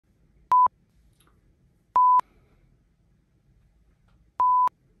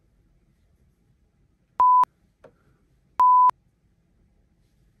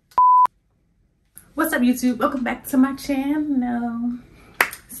What's up, YouTube? Welcome back to my channel.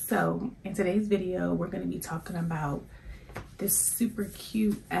 So in today's video, we're going to be talking about this super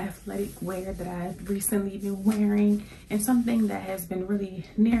cute athletic wear that I've recently been wearing, and something that has been really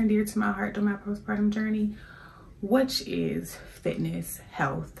near and dear to my heart during my postpartum journey, which is fitness,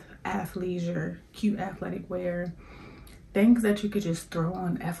 health, athleisure, cute athletic wear, things that you could just throw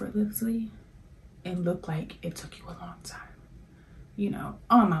on effortlessly and look like it took you a long time. You know,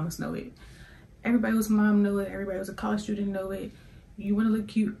 all mamas know it. Everybody who's a mom know it. Everybody who's a college student know it. You want to look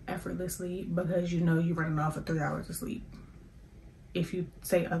cute effortlessly because you know you're running off of 3 hours of sleep. If you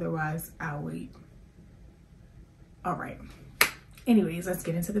say otherwise, I'll wait. All right. Anyways, let's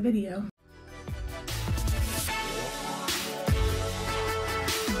get into the video.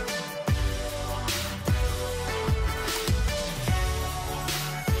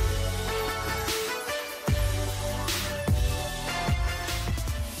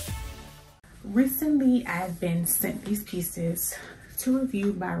 Recently, I've been sent these pieces to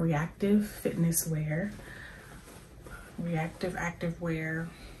review by Reactive Fitness Wear, Reactive Activewear,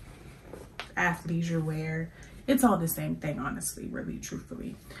 Athleisure Wear. It's all the same thing, honestly, really,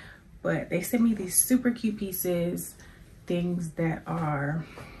 truthfully. But they sent me these super cute pieces, things that are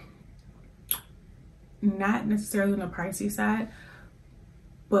not necessarily on the pricey side,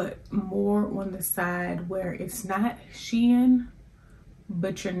 but more on the side where it's not Shein,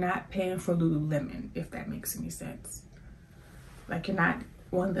 but you're not paying for Lululemon, if that makes any sense. Like, you're not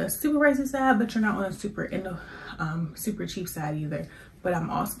on the super pricey side, but you're not on the super cheap side either. But I'm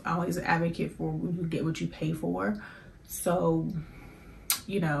also always an advocate for you get what you pay for. So,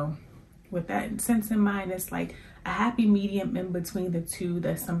 you know, with that sense in mind, it's like a happy medium in between the two.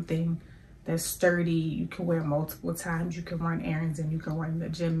 That's something that's sturdy. You can wear multiple times. You can run errands and you can run the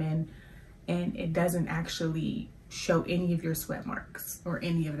gym in, and it doesn't actually show any of your sweat marks or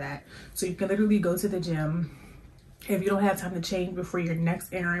any of that. So you can literally go to the gym. If you don't have time to change before your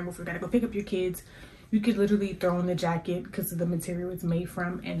next errand, before you gotta go pick up your kids, you could literally throw on the jacket because of the material it's made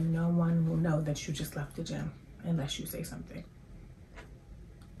from, and no one will know that you just left the gym unless you say something.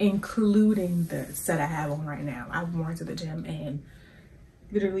 Including the set I have on right now. I've worn to the gym and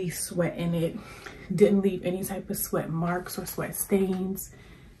literally sweat in it. Didn't leave any type of sweat marks or sweat stains.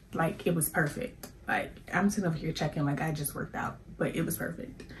 Like, it was perfect. Like, I'm sitting over here checking like I just worked out, but it was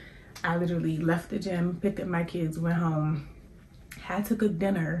perfect. I literally left the gym, picked up my kids, went home, had to cook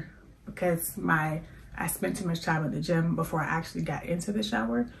dinner because I spent too much time at the gym before I actually got into the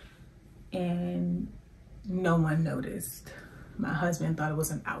shower, and no one noticed. My husband thought it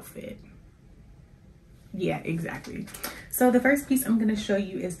was an outfit. Yeah, exactly. So the first piece I'm gonna show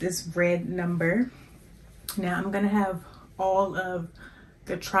you is this red number. Now I'm gonna have all of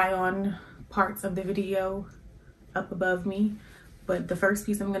the try on parts of the video up above me, but the first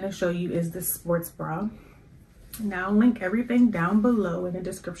piece I'm going to show you is this sports bra. Now I'll link everything down below in the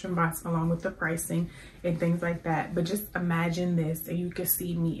description box along with the pricing and things like that, but just imagine this and you can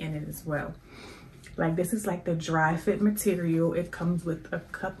see me in it as well. Like, this is like the dry fit material. It comes with a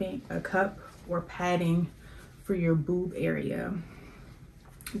cup or padding for your boob area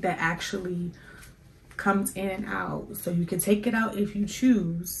that actually comes in and out, so you can take it out if you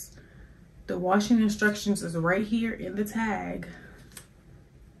choose. The washing instructions is right here in the tag,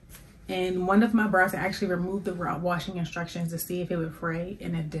 and one of my bras I actually removed the washing instructions to see if it would fray,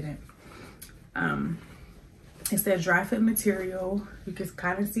 and it didn't. It says dry fit material. You can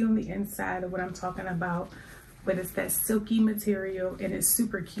kind of see on the inside of what I'm talking about, but it's that silky material and it's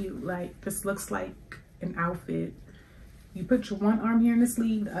super cute. Like, this looks like an outfit. You put your one arm here in the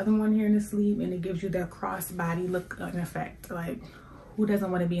sleeve, the other one here in the sleeve, and it gives you that crossbody look and effect. Like, who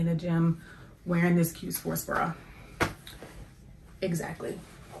doesn't want to be in the gym wearing this cute sports bra? Exactly.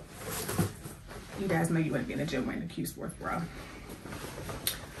 You guys know you want to be in the gym wearing a cute sports bra.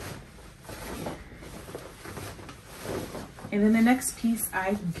 And then the next piece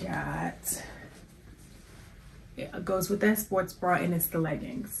I got, it goes with that sports bra, and it's the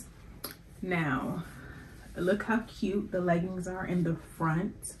leggings. Now, look how cute the leggings are in the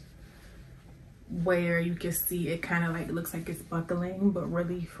front, where you can see it kind of like looks like it's buckling, but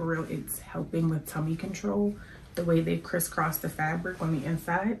really for real it's helping with tummy control, the way they crisscross the fabric on the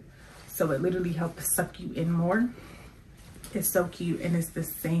inside. So it literally helps suck you in more. It's so cute, and it's the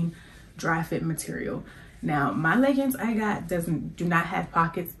same dry fit material. Now my leggings I got do not have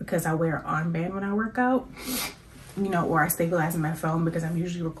pockets because I wear an armband when I work out, you know, or I stabilize my phone because I'm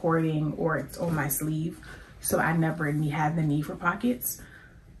usually recording, or it's on my sleeve, so I never have the need for pockets.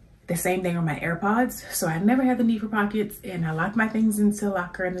 The same thing on my AirPods, so I never have the need for pockets, and I lock my things into a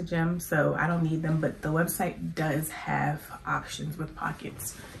locker in the gym, so I don't need them. But the website does have options with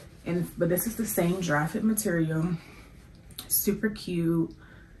pockets, but this is the same dry fit material. Super cute.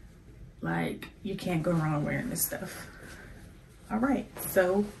 Like, you can't go wrong wearing this stuff. All right,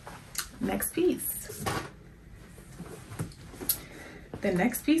 so next piece. The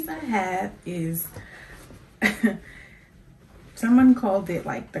next piece I have is someone called it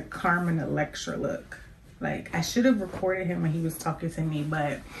like the Carmen Electra look. Like, I should have recorded him when he was talking to me,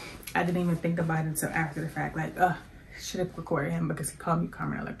 but I didn't even think about it until after the fact. Like, should have recorded him because he called me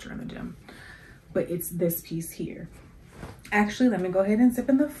Carmen Electra in the gym. But it's this piece here. Actually, let me go ahead and zip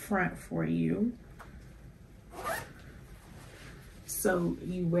in the front for you. So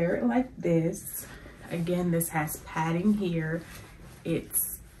you wear it like this. Again, this has padding here. It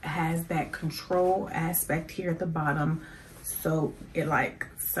has that control aspect here at the bottom. So it like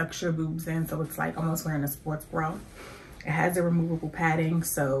sucks your boobs in. So it's like almost wearing a sports bra. It has a removable padding.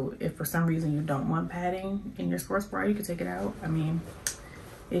 So if for some reason you don't want padding in your sports bra, you can take it out. I mean,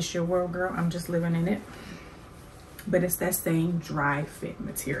 it's your world, girl. I'm just living in it. But it's that same dry fit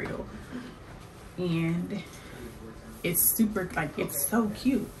material. And it's super, like, it's so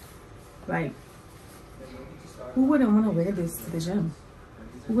cute. Like, who wouldn't want to wear this to the gym?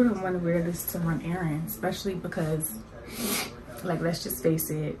 Who wouldn't want to wear this to run errands? Especially because, like, let's just face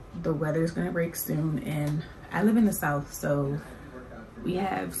it, the weather is going to break soon. And I live in the South, so we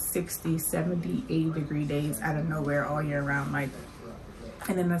have 60, 70, 80-degree days out of nowhere all year round. Like,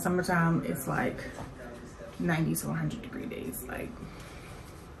 and in the summertime, it's like 90 to 100-degree days. Like,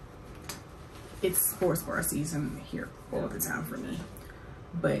 it's sports bra season here all the time for me.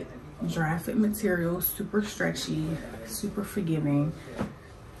 But dry fit material, super stretchy, super forgiving,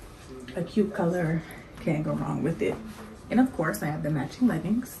 a cute color, can't go wrong with it. And of course I have the matching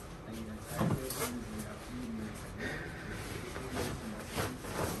leggings.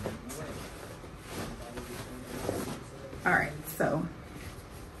 All right, so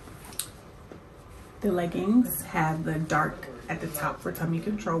the leggings have the dark at the top for tummy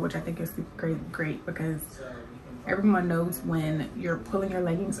control, which I think is great because everyone knows when you're pulling your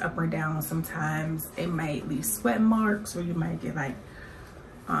leggings up or down, sometimes it might leave sweat marks, or you might get like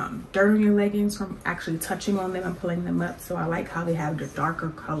dirt on your leggings from actually touching on them and pulling them up. So I like how they have the darker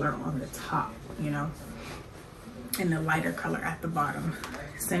color on the top, you know, and the lighter color at the bottom.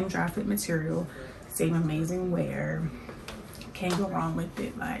 Same dry fit material, same amazing wear. Can't go wrong with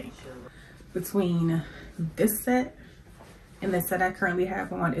it. Like, between this set and the set I currently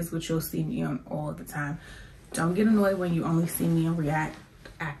have on is what you'll see me on all the time. Don't get annoyed when you only see me on React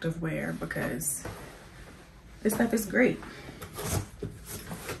Activewear, because this stuff is great.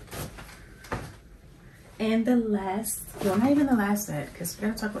 And the last, well, not even the last set, because we're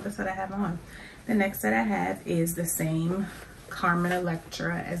gonna talk about the set I have on. The next set I have is the same Carmen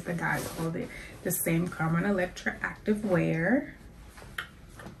Electra, as the guy called it, the same Carmen Electra Activewear.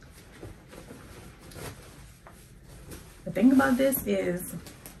 The thing about this is,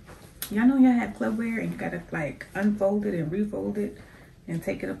 y'all know y'all have club wear and you gotta like unfold it and refold it and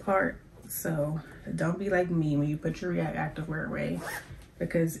take it apart. So don't be like me when you put your React Activewear away,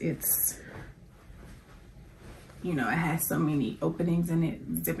 because it's, you know, it has so many openings in it,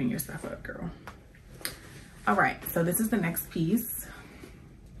 zipping your stuff up, girl. All right, so this is the next piece.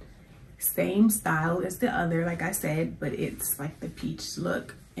 Same style as the other, like I said, but it's like the peach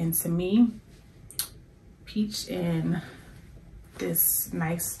look. And to me, peach in this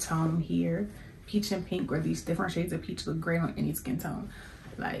nice tone here, peach and pink, or these different shades of peach, look great on any skin tone.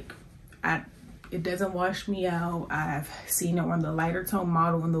 Like, it doesn't wash me out. I've seen it on the lighter tone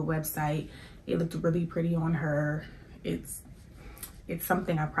model on the website. It looked really pretty on her. It's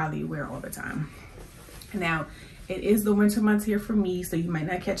something I probably wear all the time. Now, it is the winter months here for me, so you might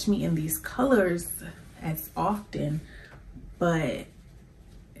not catch me in these colors as often, but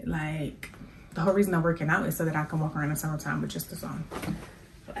like, the whole reason I'm working out is so that I can walk around in the summertime with just this on.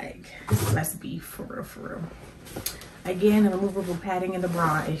 Like, let's be for real, for real. Again, a removable padding in the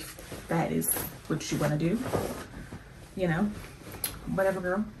bra if that is what you want to do. You know, whatever,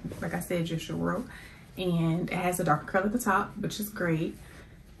 girl. Like I said, just your world. And it has a darker color at the top, which is great.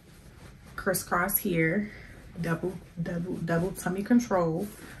 Crisscross here. Double tummy control.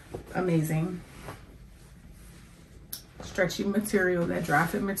 Amazing. Stretchy material, that dry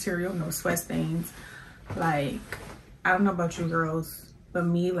fit material, no sweat stains. Like, I don't know about you girls, but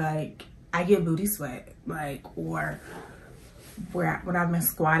me, like, I get booty sweat, like, or when I've been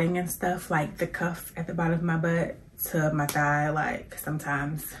squatting and stuff, like the cuff at the bottom of my butt to my thigh, like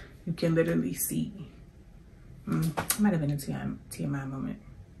sometimes you can literally see. It might have been a TMI moment.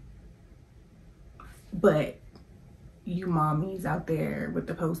 But you mommies out there with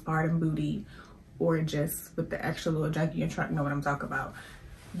the postpartum booty, or just with the extra little junkie and truck, know what I'm talking about.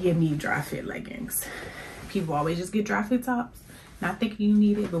 you need dry fit leggings. People always just get dry fit tops, not thinking you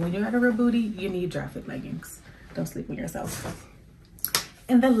need it, but when you got a real booty, you need dry fit leggings. Don't sleep on yourself.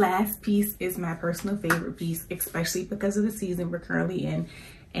 And the last piece is my personal favorite piece, especially because of the season we're currently in,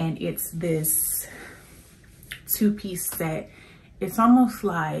 and it's this two-piece set. It's almost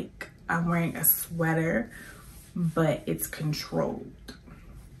like I'm wearing a sweater, but it's controlled.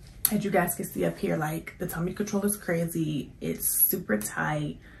 As you guys can see up here, like the tummy control is crazy. It's super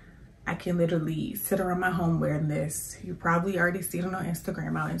tight. I can literally sit around my home wearing this. You probably already seen it on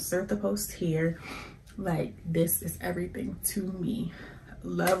Instagram. I'll insert the post here. Like, this is everything to me.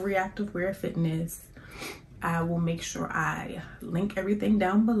 Love Activewear Fitness. I will make sure I link everything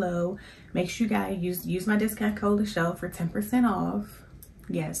down below. Make sure you guys use my discount code Michelle for 10% off.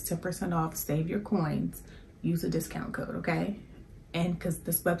 Yes, 10% off. Save your coins. Use the discount code, okay? And because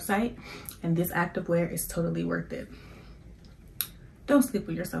this website and this activewear is totally worth it. Don't sleep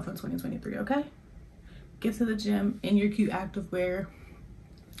with yourself in 2023, okay? Get to the gym in your cute activewear,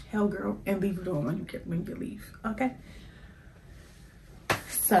 hell girl, and leave it on when you leave, okay?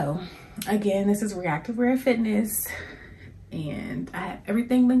 So again, this is Activewear Fitness, and I have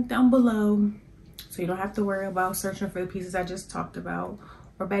everything linked down below, so you don't have to worry about searching for the pieces I just talked about,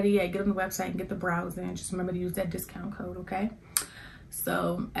 or better yet, get on the website and get the browsing. Just remember to use that discount code, okay?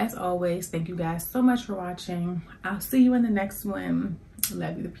 So as always, thank you guys so much for watching. I'll see you in the next one.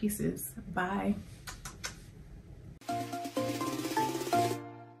 Love you to pieces. Bye.